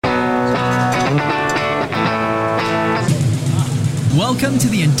Welcome to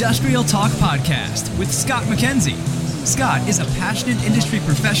the Industrial Talk Podcast with Scott McKenzie. Scott is a passionate industry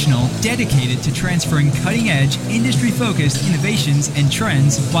professional dedicated to transferring cutting-edge, industry-focused innovations and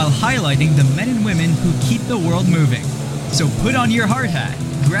trends while highlighting the men and women who keep the world moving. So put on your hard hat,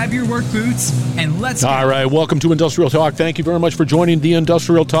 grab your work boots, and let's go. All right, welcome to Industrial Talk. Thank you very much for joining the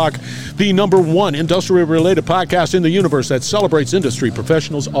Industrial Talk, the number one industrial-related podcast in the universe that celebrates industry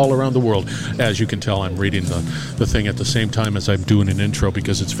professionals all around the world. As you can tell, I'm reading the thing at the same time as I'm doing an intro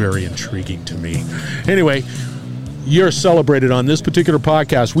because it's very intriguing to me. Anyway, you're celebrated on this particular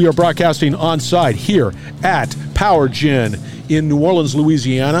podcast. We are broadcasting on site here at Power Gen in New Orleans,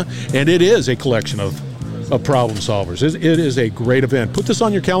 Louisiana, and it is a collection of problem solvers. It is a great event. Put this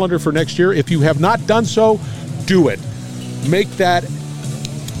on your calendar for next year. If you have not done so, do it. Make that,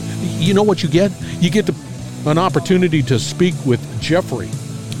 you know what you get? You get an opportunity to speak with Jeffrey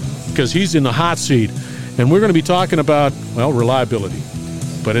because he's in the hot seat, and we're going to be talking about, well, reliability.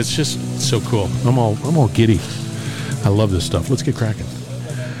 But it's just so cool. I'm all giddy. I love this stuff. Let's get cracking.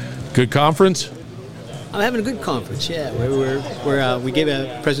 Good conference? I'm having a good conference, yeah. We gave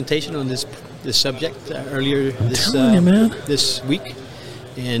a presentation on this subject earlier this week,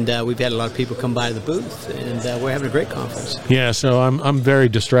 and we've had a lot of people come by the booth, and we're having a great conference. Yeah, so I'm very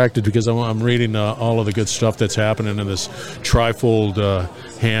distracted because I'm reading all of the good stuff that's happening in this trifold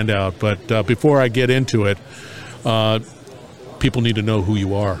handout. But before I get into it, people need to know who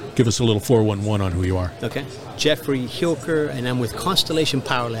you are. Give us a little 411 on who you are. Okay. Jeffrey Hilker, and I'm with Constellation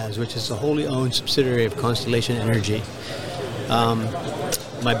PowerLabs, which is a wholly owned subsidiary of Constellation Energy.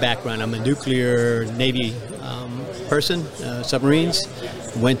 My background, I'm a nuclear Navy person, submarines.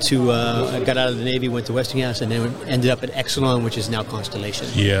 Got out of the Navy, went to Westinghouse, and then ended up at Exelon, which is now Constellation.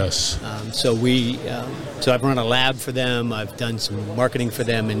 Yes. So I've run a lab for them. I've done some marketing for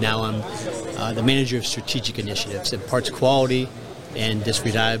them, and now I'm the manager of strategic initiatives and parts quality. And this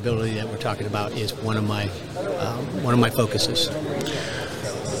reliability that we're talking about is one of my focuses.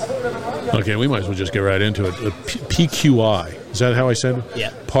 Okay, we might as well just get right into it. PQI, is that how I said it?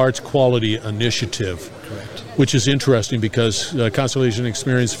 Yeah. Parts Quality Initiative. Correct. Which is interesting because Constellation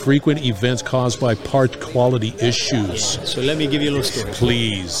experienced frequent events caused by part quality issues. Yeah. So let me give you a little story.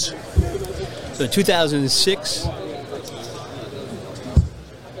 Please. So in 2006,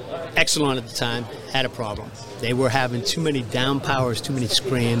 Exelon at the time had a problem. They were having too many down powers, too many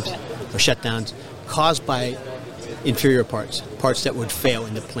scrams or shutdowns caused by inferior parts that would fail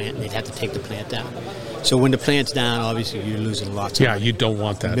in the plant, and they'd have to take the plant down. So when the plant's down, obviously you're losing lots of money. You don't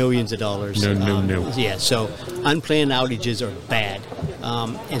want that. Millions of dollars. No. Yeah, so unplanned outages are bad.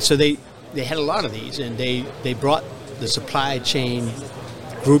 And so they had a lot of these, and they brought the supply chain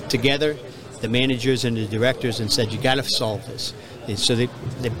group together, the managers and the directors, and said, you got to solve this. And so they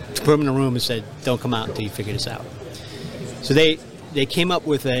put them in a room and said, don't come out until you figure this out. So they came up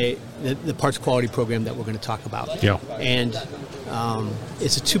with the parts quality program that we're going to talk about. Yeah. And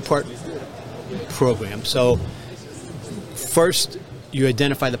it's a two-part program. So first, you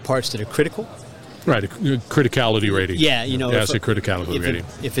identify the parts that are critical. Right, a criticality rating. Yeah, it's a criticality rating.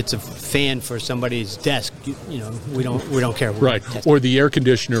 If it's a fan for somebody's desk, we don't care. Right, or the air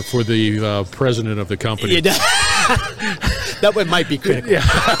conditioner for the president of the company. That one might be critical. Yeah,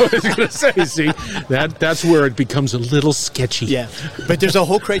 I was going to say, see, that's where it becomes a little sketchy. Yeah, but there's a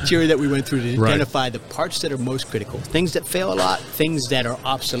whole criteria that we went through to identify the parts that are most critical. Things that fail a lot, things that are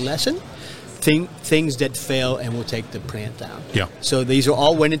obsolescent, things that fail and will take the plant down. Yeah. So these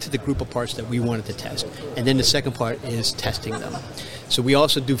all went into the group of parts that we wanted to test. And then the second part is testing them. So we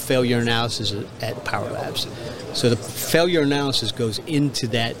also do failure analysis at PowerLabs. So the failure analysis goes into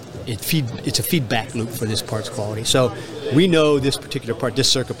that. It's a feedback loop for this parts quality. So we know this particular part,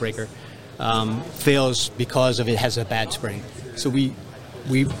 this circuit breaker, fails because of it has a bad spring. So we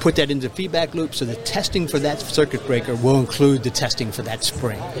put that into the feedback loop, so the testing for that circuit breaker will include the testing for that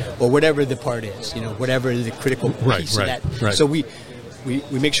spring, or whatever the part is, whatever the critical piece of that. Right. So we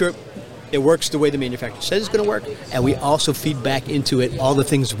make sure it works the way the manufacturer says it's going to work, and we also feed back into it all the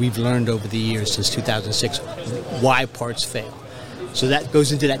things we've learned over the years since 2006, why parts fail. So that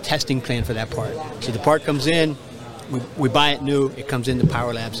goes into that testing plan for that part. So the part comes in, we buy it new, it comes into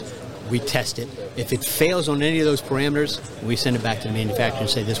PowerLabs, we test it. If it fails on any of those parameters, we send it back to the manufacturer and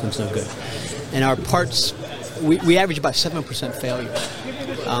say this one's no good. And our parts, we average about 7%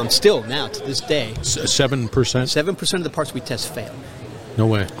 failure. Still now, to this day. 7%? 7% of the parts we test fail. No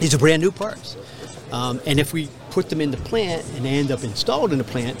way. These are brand new parts. And if we put them in the plant and they end up installed in the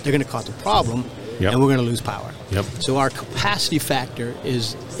plant, they're going to cause a problem. Yep. And we're going to lose power. Yep. So our capacity factor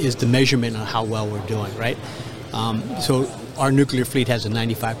is the measurement of how well we're doing, right? So our nuclear fleet has a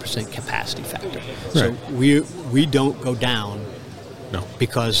 95% capacity factor. Right. So we don't go down No.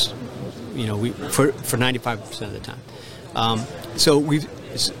 Because, we for 95% of the time. So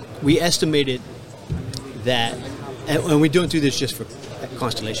we estimated that, and we don't do this just for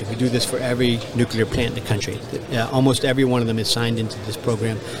Constellation. We do this for every nuclear plant in the country. Almost every one of them is signed into this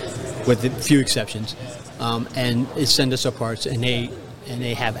program, with a few exceptions, and it sends us our parts, and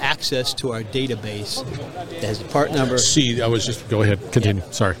they have access to our database that has the part number. Go ahead, continue.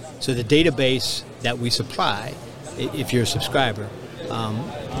 Yeah. Sorry. So the database that we supply, if you're a subscriber,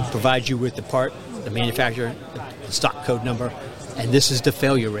 provides you with the part, the manufacturer, the stock code number, and this is the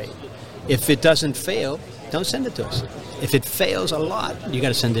failure rate. If it doesn't fail, don't send it to us. If it fails a lot, you got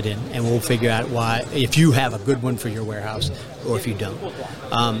to send it in, and we'll figure out why, if you have a good one for your warehouse or if you don't.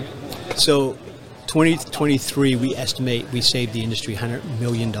 So 2023, we estimate we saved the industry $100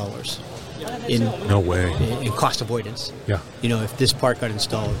 million in cost avoidance. Yeah. If this part got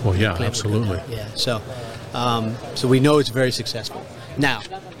installed. Well, yeah, the plant absolutely. Yeah. So we know it's very successful. Now,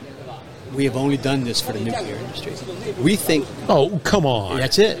 we have only done this for the nuclear industry. We think. Oh, come on!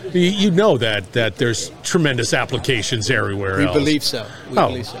 That's it. You know that there's tremendous applications everywhere else. We believe so.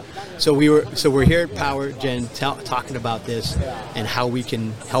 Believe so. So we're here at Power Gen talking about this and how we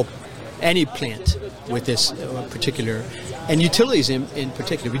can help any plant with this particular, and utilities in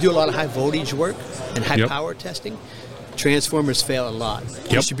particular. We do a lot of high voltage work and high power testing. Transformers fail a lot.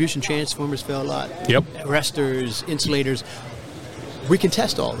 Distribution transformers fail a lot. Arrestors, insulators. We can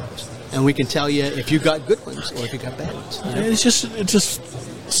test all those, and we can tell you if you got good ones or if you got bad ones. It just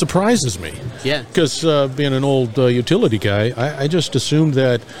surprises me. Yeah. Because being an old utility guy, I just assumed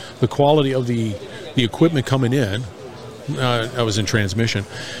that the quality of the equipment coming in, I was in transmission,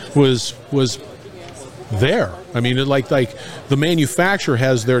 was there. I mean, like the manufacturer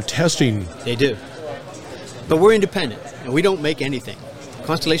has their testing. They do. But we're independent, and we don't make anything.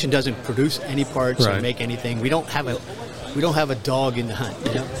 Constellation doesn't produce any parts or make anything. We don't have a dog in the hunt.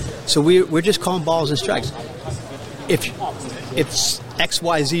 So we're just calling balls and strikes. If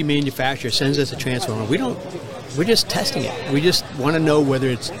XYZ manufacturer sends us a transformer, we're just testing it. We just want to know whether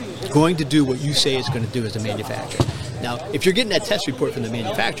it's going to do what you say it's going to do as a manufacturer. Now, if you're getting that test report from the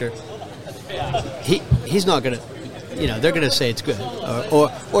manufacturer, he's not going to, they're going to say it's good. Or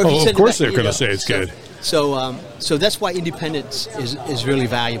if you send of course they're going to say it's good. So that's why independence is really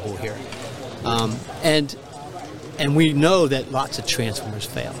valuable here. And we know that lots of transformers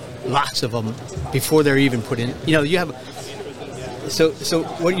fail. Lots of them before they're even put in. You have. So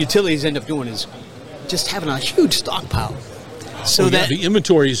what utilities end up doing is just having a huge stockpile. So that the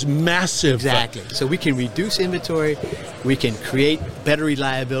inventory is massive. Exactly. So we can reduce inventory. We can create better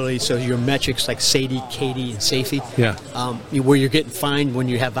reliability. So your metrics like SAIDI, CAIDI, and SAFE, where you're getting fined when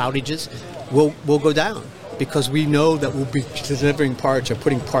you have outages, will go down. Because we know that we'll be delivering parts or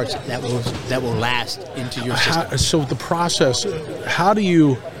putting parts that will last into your system. So the process, how do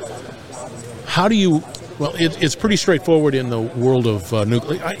you? Well, it's pretty straightforward in the world of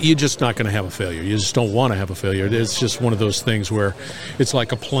nuclear. You're just not going to have a failure. You just don't want to have a failure. It's just one of those things where it's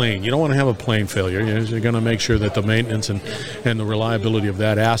like a plane. You don't want to have a plane failure. You're going to make sure that the maintenance and the reliability of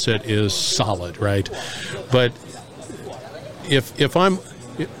that asset is solid, right? But if I'm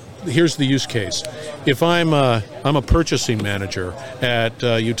here's the use case. If I'm a purchasing manager at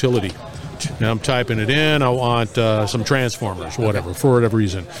utility, and I'm typing it in, I want some transformers, whatever, for whatever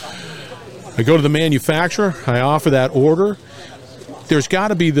reason. I go to the manufacturer, I offer that order. There's got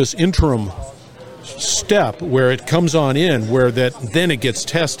to be this interim step where it comes on in, where then it gets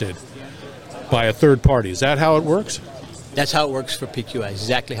tested by a third party. Is that how it works? That's how it works for PQI,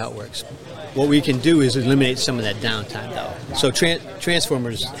 exactly how it works. What we can do is eliminate some of that downtime, though. So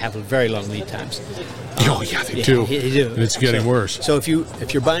transformers have very long lead times. They do. They do. And it's getting worse. So if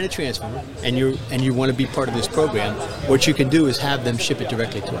you're buying a transformer and you want to be part of this program, what you can do is have them ship it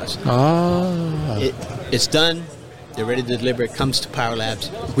directly to us. It's done. They're ready to deliver. It comes to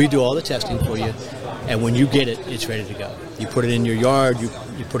PowerLabs. We do all the testing for you, and when you get it, it's ready to go. You put it in your yard. You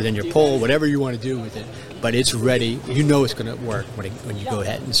put it in your pole. Whatever you want to do with it. But it's ready. You know it's going to work when you go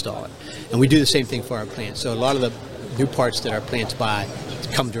ahead and install it. And we do the same thing for our plants. So a lot of the new parts that our plants buy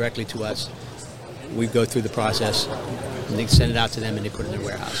come directly to us. We go through the process, and they send it out to them, and they put it in their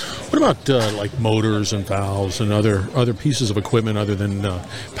warehouse. What about like motors and valves and other pieces of equipment other than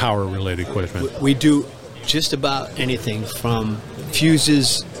power-related equipment? We do just about anything from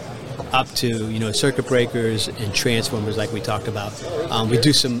fuses up to circuit breakers and transformers, like we talked about. We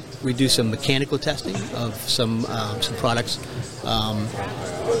do some mechanical testing of some products,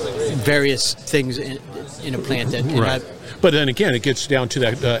 various things in a plant that. Right. But then again, it gets down to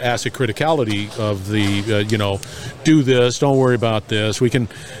that asset criticality of the, do this, don't worry about this. We can,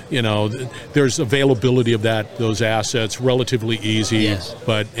 there's availability of those assets relatively easy, Yes.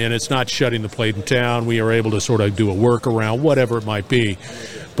 and it's not shutting the plate down. We are able to sort of do a workaround, whatever it might be.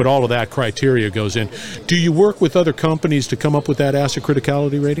 But all of that criteria goes in. Do you work with other companies to come up with that asset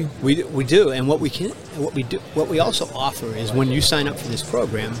criticality rating? We do, and what we also offer is when you sign up for this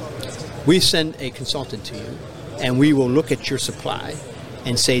program, we send a consultant to you, and we will look at your supply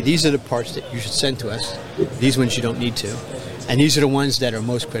and say these are the parts that you should send to us. These ones you don't need to, and these are the ones that are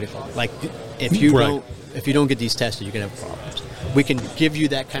most critical. Like if you don't get these tested, you're gonna have problems. We can give you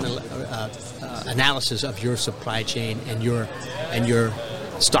that kind of analysis of your supply chain and your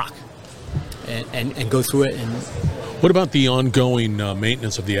stock, and go through it. And what about the ongoing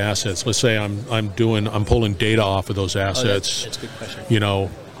maintenance of the assets? Let's say I'm pulling data off of those assets. That's a good question.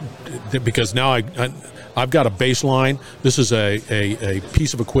 Because now I've got a baseline. This is a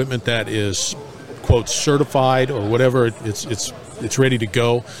piece of equipment that is, quote, certified or whatever. It's ready to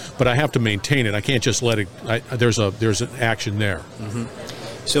go, but I have to maintain it. I can't just let it. There's an action there. Mm-hmm.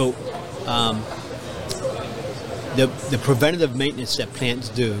 So the preventative maintenance that plants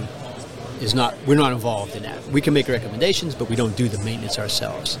do is not. We're not involved in that. We can make recommendations, but we don't do the maintenance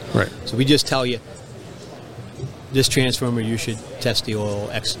ourselves. Right. So we just tell you, this transformer, you should test the oil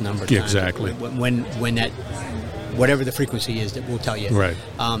X number of times. Exactly. When that, whatever the frequency is, that we'll tell you. Right.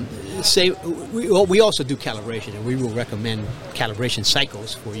 We also do calibration, and we will recommend calibration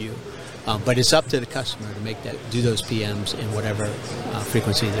cycles for you. But it's up to the customer to do those PMs in whatever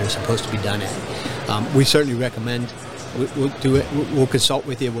frequency they're supposed to be done at. We certainly recommend. We'll do it. We'll consult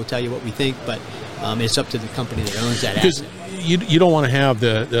with you. We'll tell you what we think, but it's up to the company that owns that asset. Because you don't want to have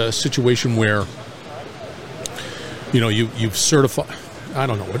the situation where you've certified. I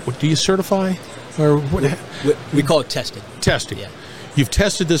don't know. What do you certify? Or what? We call it testing. Testing. Yeah. You've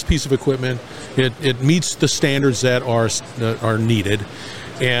tested this piece of equipment. It meets the standards that are needed,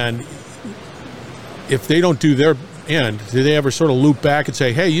 and if they don't do their end, do they ever sort of loop back and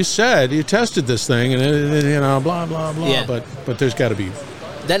say, "Hey, you said you tested this thing, and blah blah blah." Yeah. But there's got to be.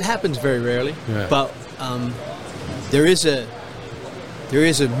 That happens very rarely. Yeah. But there is a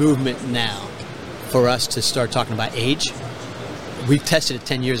movement now for us to start talking about age. We tested it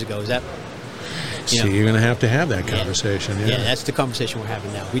 10 years ago. Is that? You're going to have that conversation. Yeah. That's the conversation we're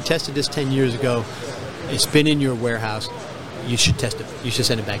having now. We tested this 10 years ago. It's been in your warehouse. You should test it. You should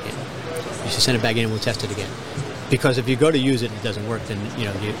send it back in. You should send it back in and we'll test it again. Because if you go to use it and it doesn't work, then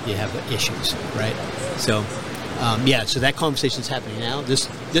you have issues, right? So, so that conversation is happening now.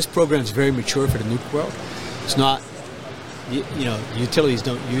 This program is very mature for the nuke world. It's not, utilities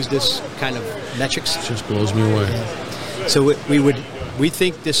don't use this kind of metrics. It just blows me away. Yeah. So we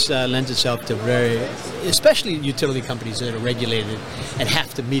think this lends itself to especially utility companies that are regulated and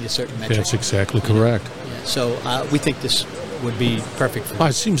have to meet a certain metric. That's exactly correct. Yeah. So we think this would be perfect for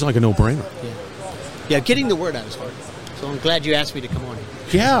it seems like a no-brainer. Yeah, getting the word out is hard. So I'm glad you asked me to come on here.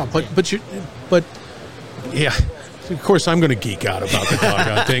 Yeah, but of course I'm going to geek out about the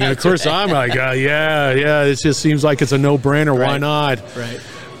doggone thing, and of course I'm like, it just seems like it's a no-brainer. Right. Why not? Right.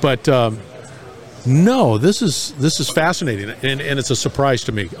 But no, this is fascinating, and it's a surprise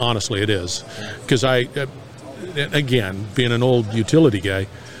to me. Honestly, it is, because again, being an old utility guy,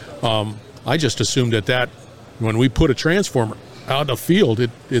 I just assumed that when we put a transformer out in the field,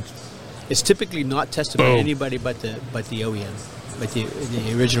 it's typically not tested by anybody but the OEM, but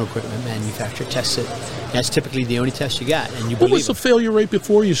the original equipment manufacturer tests it. That's typically the only test you got, and you What was the failure rate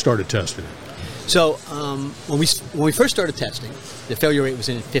before you started testing it? So when we first started testing, the failure rate was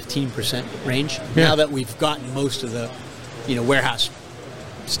in the 15% range. Yeah. Now that we've gotten most of the warehouse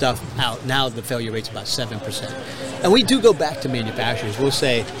stuff out, now the failure rate's about 7%. And we do go back to manufacturers. We'll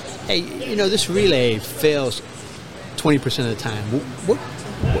say, hey, this relay fails 20% of the time.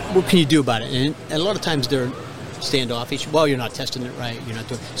 What can you do about it? And a lot of times they're standoffish. Well, you're not testing it right. You're not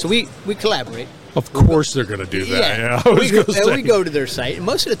doing. So we collaborate. Of course they're going to do that. Yeah. We go to their site, and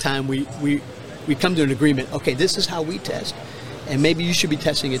most of the time we come to an agreement. Okay, this is how we test, and maybe you should be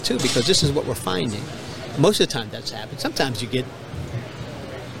testing it too because this is what we're finding. Most of the time that's happened. Sometimes you get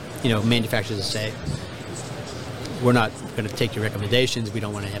manufacturers that say, we're not going to take your recommendations. We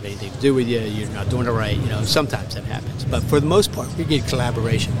don't want to have anything to do with you. You're not doing it right. Sometimes that happens. But for the most part, we get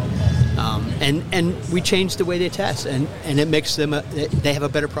collaboration. And we change the way they test. And it makes them, they have a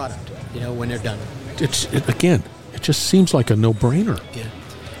better product, when they're done. It just seems like a no-brainer. Yeah.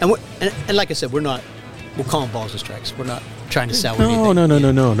 And like I said, we're calling balls and strikes. We're not trying to sell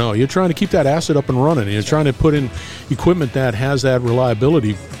anything. No. You're trying to keep that asset up and running. You're trying to put in equipment that has that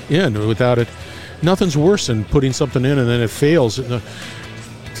reliability in without it. nothing's worse than putting something in and then it fails.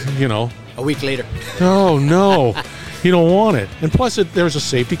 You know. A week later. Oh, no. You don't want it. And plus, there's a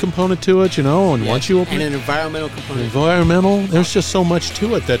safety component to it, you know, and once you open and it. an environmental component. Environmental. There's just so much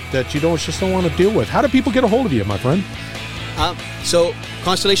to it that you just don't want to deal with. How do people get a hold of you, my friend? So,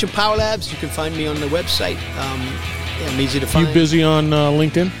 Constellation PowerLabs, you can find me on the website. I'm easy to find. You busy on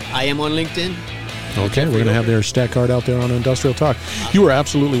LinkedIn? I am on LinkedIn. Okay, we're going to have their stat card out there on Industrial Talk. You were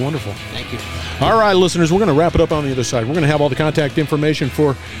absolutely wonderful. Thank you. All right, listeners, we're going to wrap it up on the other side. We're going to have all the contact information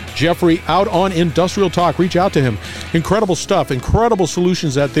for Jeffrey out on Industrial Talk. Reach out to him. Incredible stuff, incredible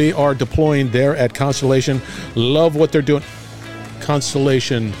solutions that they are deploying there at Constellation. Love what they're doing.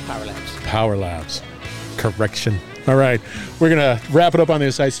 Constellation PowerLabs. Correction. All right, we're going to wrap it up on the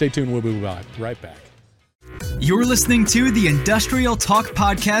other side. Stay tuned. We'll be right back. You're listening to the Industrial Talk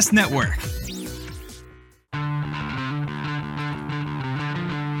Podcast Network.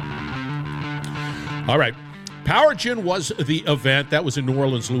 All right. PowerGen was the event. That was in New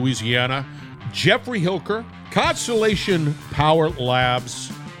Orleans, Louisiana. Jeffrey Hilker, Constellation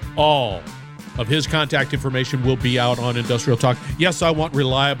PowerLabs, all of his contact information will be out on Industrial Talk. Yes, I want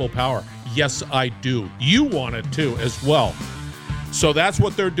reliable power. Yes, I do. You want it too as well. So that's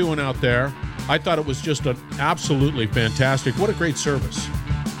what they're doing out there. I thought it was just an absolutely fantastic. What a great service.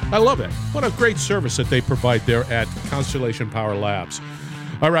 I love it. What a great service that they provide there at Constellation PowerLabs.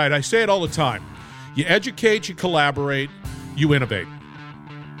 All right, I say it all the time. You educate, you collaborate, you innovate.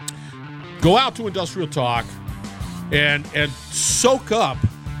 Go out to Industrial Talk and soak up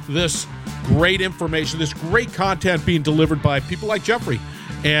this great information, this great content being delivered by people like Jeffrey,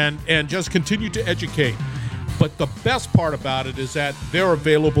 and just continue to educate. But the best part about it is that they're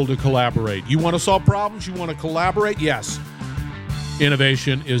available to collaborate. You want to solve problems? You want to collaborate? Yes.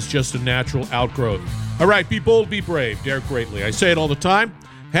 Innovation is just a natural outgrowth. All right, be bold, be brave, dare greatly. I say it all the time.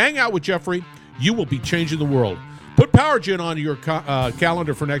 Hang out with Jeffrey. You will be changing the world. Put PowerGen on your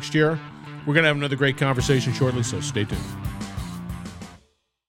calendar for next year. We're going to have another great conversation shortly, so stay tuned.